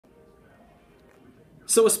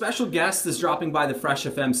So a special guest is dropping by the Fresh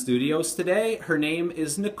FM studios today. Her name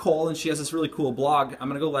is Nicole, and she has this really cool blog. I'm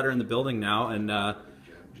gonna go let her in the building now. And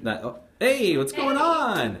hey, what's going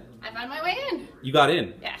on? I found my way in. You got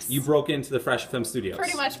in? Yes. You broke into the Fresh FM studios.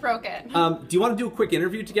 Pretty much broke it. Do you want to do a quick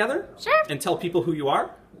interview together? Sure. And tell people who you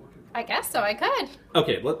are? I guess so. I could.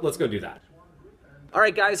 Okay, let's go do that. All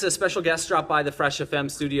right, guys. A special guest dropped by the Fresh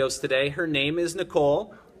FM studios today. Her name is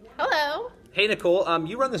Nicole. Hello. Hey, Nicole.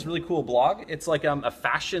 You run this really cool blog. It's like a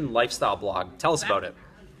fashion lifestyle blog. Tell us about it.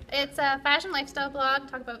 It's a fashion lifestyle blog.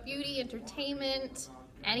 Talk about beauty, entertainment,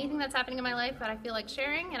 anything that's happening in my life that I feel like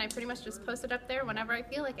sharing, and I pretty much just post it up there whenever I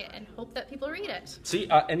feel like it and hope that people read it. See,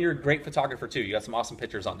 and you're a great photographer too. You got some awesome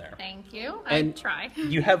pictures on there. Thank you. And I try.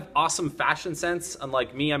 You have awesome fashion sense,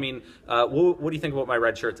 unlike me. I mean, what do you think about my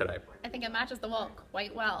red shirt today? I think it matches the wall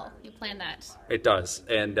quite well. You planned that. It does.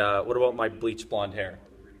 And what about my bleached blonde hair?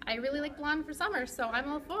 I really like blonde for summer, so I'm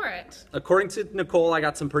all for it. According to Nicole, I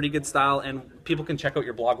got some pretty good style, and people can check out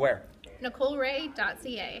your blog where?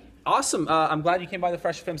 NicoleRae.ca. Awesome. I'm glad you came by the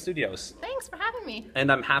Fresh FM studios. Thanks for having me.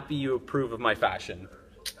 And I'm happy you approve of my fashion.